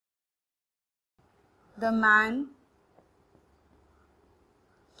The man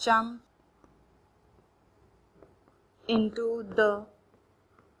jumped into the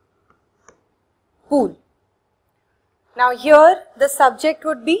pool. Now here the subject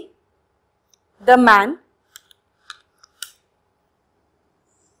would be the man.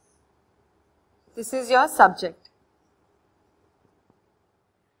 This is your subject.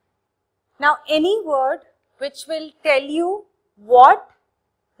 Now any word which will tell you what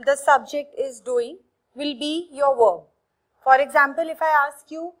the subject is doing will be your verb. For example, if I ask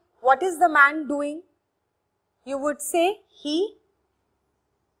you, what is the man doing? You would say, he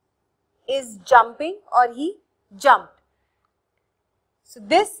is jumping or he jumped. So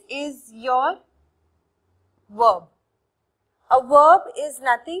this is your verb. A verb is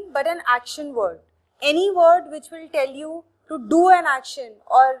nothing but an action word. Any word which will tell you to do an action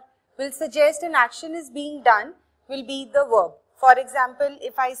or will suggest an action is being done will be the verb. For example,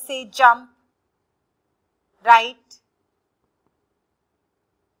 if I say jump, write,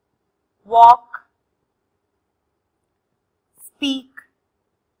 walk, speak,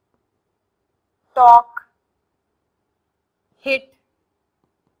 talk, hit,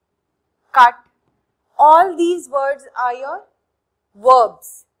 cut, all these words are your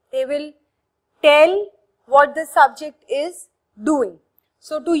verbs. They will tell what the subject is doing.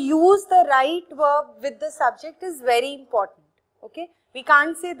 So to use the right verb with the subject is very important. Okay? We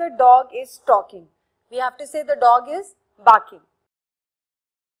can't say the dog is talking. We have to say the dog is barking.